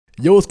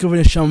Yo, what's going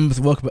on, Shams?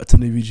 Welcome back to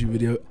another YouTube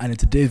video, and in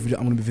today's video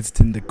I'm going to be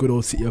visiting the good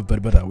old city of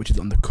Berbera, which is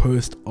on the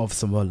coast of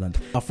Somaliland.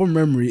 Now, from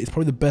memory, it's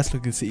probably the best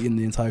looking city in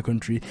the entire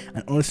country,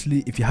 and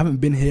honestly, if you haven't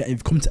been here and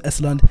you've come to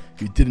Esland,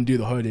 you didn't do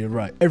the holiday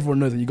right. Everyone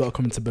knows that you got to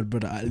come into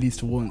Berbera at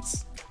least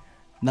once.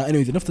 Now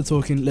anyways, enough of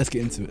talking, let's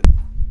get into it.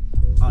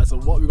 Alright, so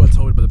what we got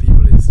told by the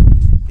people is,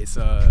 it's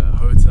a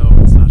hotel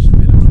slash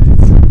villa place.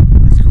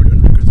 It's currently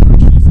under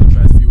construction, so the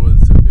first few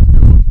ones to have been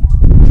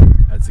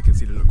built. As you can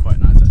see, they look quite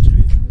nice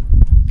actually.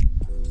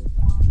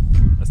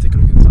 Let's take a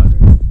look inside.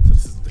 So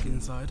this is the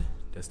inside.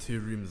 There's two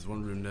rooms, there's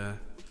one room there,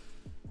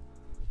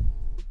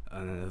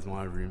 and then there's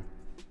my room.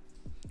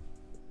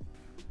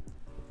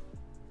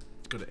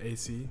 Got the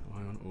AC, oh,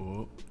 hang on,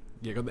 oh.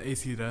 Yeah, got the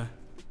AC there.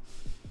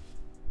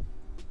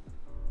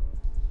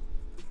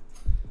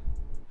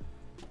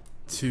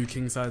 Two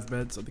king size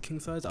beds, are they king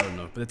size? I don't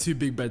know, but they're two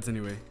big beds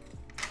anyway.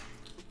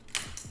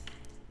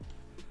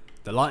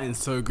 The lighting's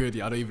so good,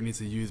 yeah, I don't even need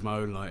to use my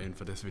own lighting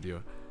for this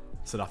video.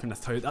 So I think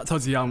that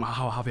tells you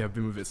how happy I've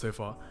been with it so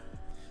far.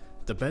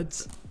 The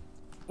beds,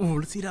 oh,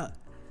 let's see that.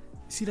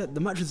 See that the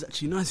mattress is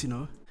actually nice, you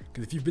know.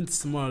 Because if you've been to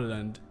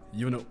Somaliland,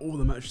 you know all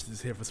the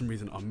mattresses here for some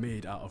reason are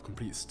made out of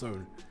complete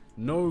stone.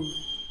 No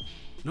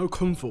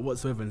comfort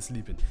whatsoever in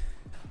sleeping.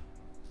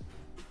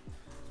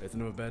 There's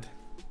another bed.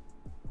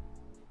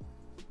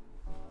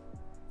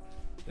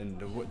 Then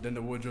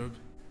the wardrobe.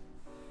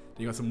 Then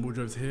you got some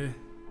wardrobes here.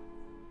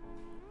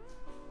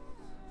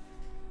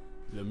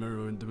 The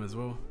mirror in them as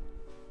well.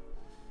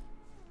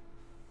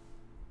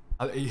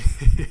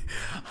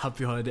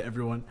 Happy holiday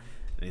everyone.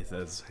 And it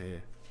says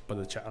here by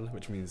the channel,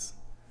 which means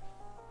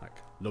like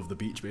love the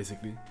beach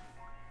basically.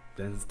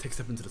 Then take a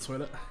step into the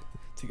toilet.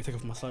 Take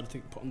off my slider,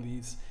 put on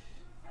these,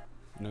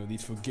 you know,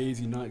 these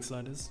Fugazi Nike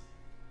sliders.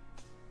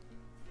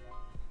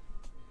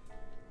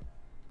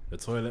 The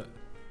toilet,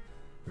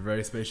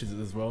 very spacious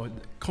as well.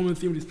 Common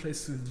theme of these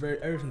places is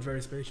everything's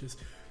very spacious.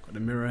 Got the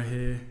mirror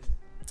here,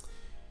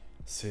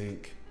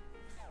 sink,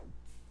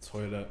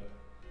 toilet,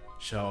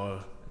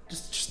 shower.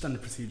 Just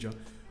standard procedure.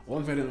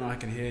 One thing that I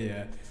can hear,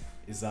 yeah,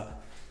 is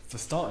that for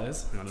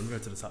starters, hang on, let me go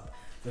to the tap.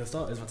 For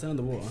starters, if I turn on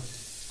the water,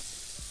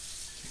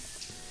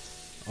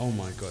 oh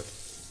my god,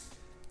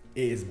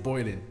 it is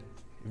boiling.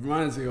 It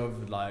reminds me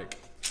of like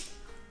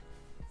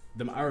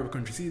them Arab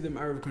countries. See them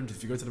Arab countries,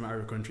 if you go to them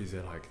Arab countries,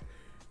 they're like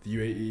the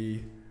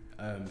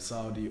UAE,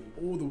 Saudi,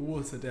 all the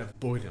water there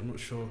boiling, I'm not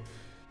sure.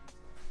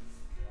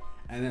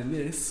 And then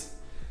this,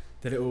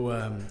 the little,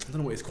 I don't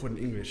know what it's called in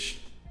English,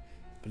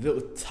 the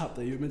little tap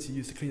that you're meant to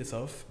use to clean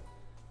yourself.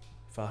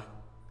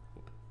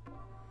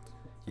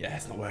 Yeah,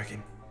 it's not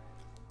working.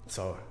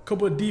 So, a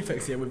couple of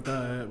defects here with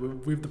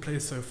the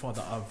place so far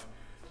that I've.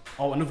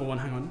 Oh, another one.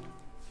 Hang on.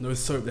 No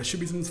soap. There should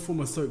be some form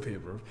of soap here,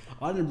 bro.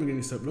 I didn't bring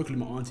any soap. Luckily,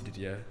 my auntie did.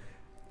 Yeah,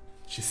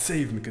 she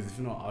saved me because if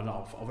not,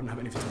 I wouldn't have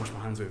anything to wash my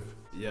hands with.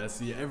 Yeah.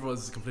 So yeah,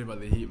 everyone's complaining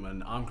about the heat,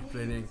 man. I'm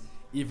complaining.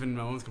 Even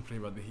my mom's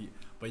complaining about the heat.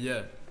 But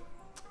yeah,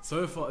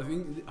 so far I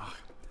think.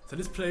 So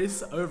this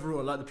place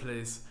overall, I like the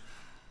place.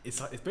 It's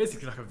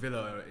basically like a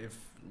villa, if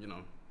you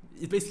know.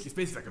 It's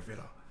basically like a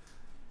villa,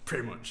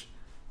 pretty much.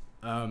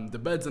 The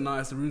beds are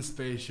nice, the room's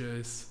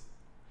spacious,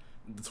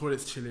 the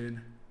toilet's chilling.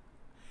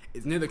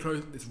 It's near the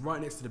coast. It's right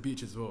next to the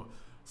beach as well.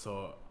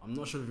 So I'm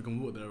not sure if we can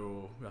walk there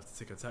or we have to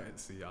take a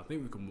taxi. I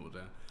think we can walk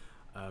there.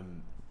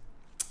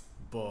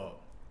 But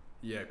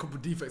yeah, a couple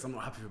of defects I'm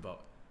not happy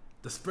about.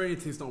 The spraying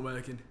thing's not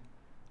working.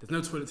 There's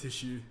no toilet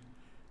tissue,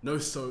 no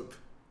soap.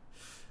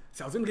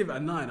 See, I was going to give it a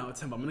 9 out of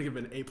 10, but I'm going to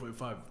give it an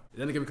 8.5.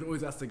 Then again, we can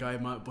always ask the guy who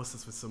might bust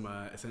us with some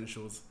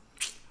essentials.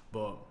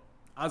 But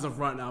as of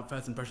right now,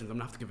 first impressions, I'm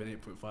going to have to give it an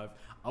 8.5.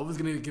 I was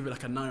going to give it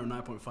like a 9 or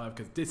 9.5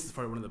 because this is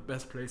probably one of the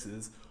best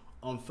places.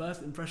 On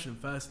first impression,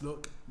 first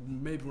look,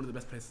 maybe one of the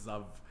best places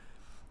I've,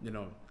 you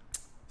know,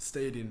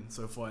 stayed in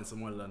so far in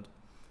Somaliland.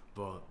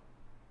 But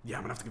yeah,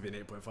 I'm going to have to give it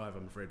an 8.5,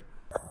 I'm afraid.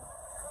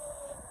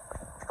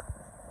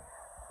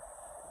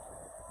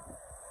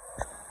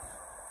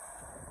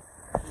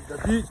 The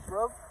beach,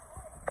 bro.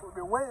 What we've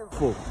been waiting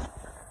for.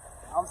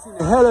 I'm seeing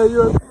a hell of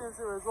Europeans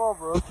here as well,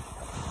 bro.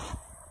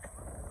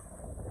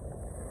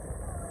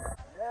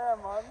 Yeah,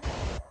 man.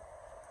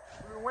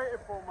 We've been waiting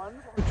for, man.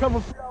 That's what we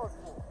traveled 3 hours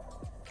for.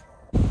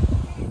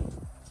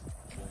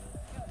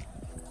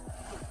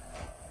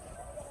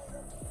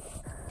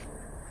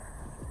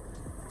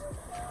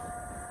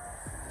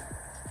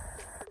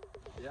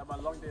 Yeah, man.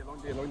 Long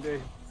day.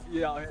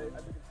 Yeah, as you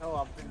can tell,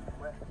 I've been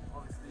wet,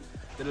 obviously.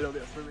 Did a little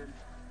bit of swimming.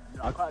 You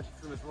know, I quite actually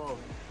swim as well.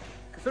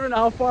 Considering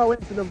how far I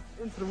went into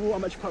the water,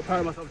 I'm actually quite proud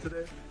of myself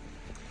today.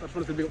 I just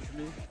wanted to big up to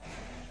me.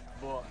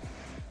 But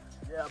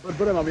yeah,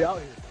 but I'll be out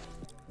here.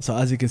 So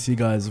as you can see,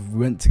 guys, we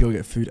went to go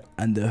get food,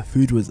 and the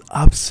food was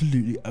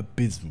absolutely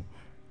abysmal.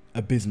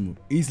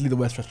 Easily the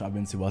worst restaurant I've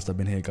been to whilst I've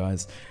been here,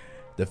 guys.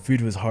 The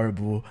food was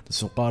horrible. The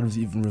suqar was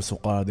even real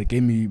suqar. They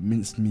gave me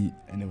minced meat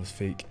and it was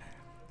fake.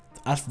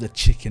 As for the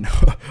chicken,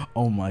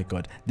 oh my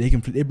god, they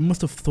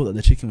must have thought that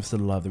the chicken was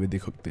still alive the way they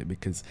cooked it,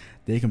 because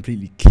they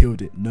completely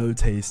killed it. No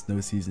taste,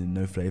 no seasoning,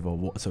 no flavor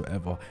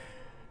whatsoever.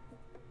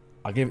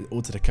 I gave it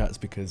all to the cats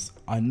because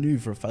I knew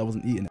for a fact I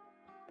wasn't eating it.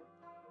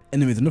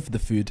 Anyways, enough of the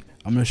food.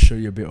 I'm gonna show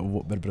you a bit of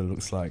what Berbera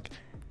looks like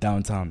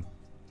downtown.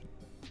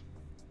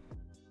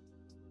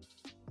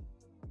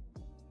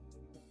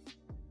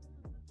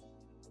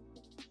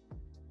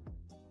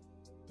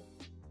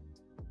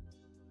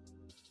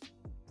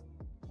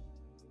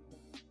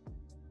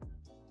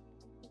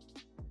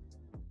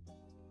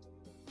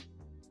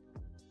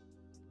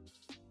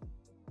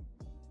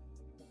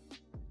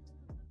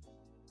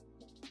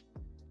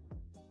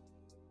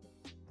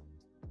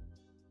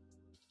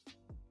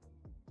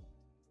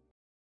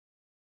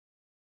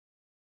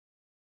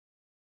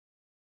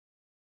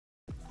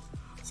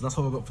 So that's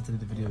what we've got for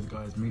today's videos,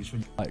 guys. Make sure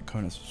you like,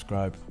 comment, and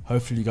subscribe.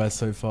 Hopefully you guys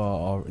so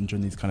far are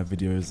enjoying these kind of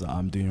videos that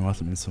I'm doing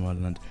whilst I'm in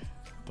Somaliland.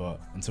 But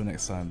until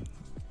next time,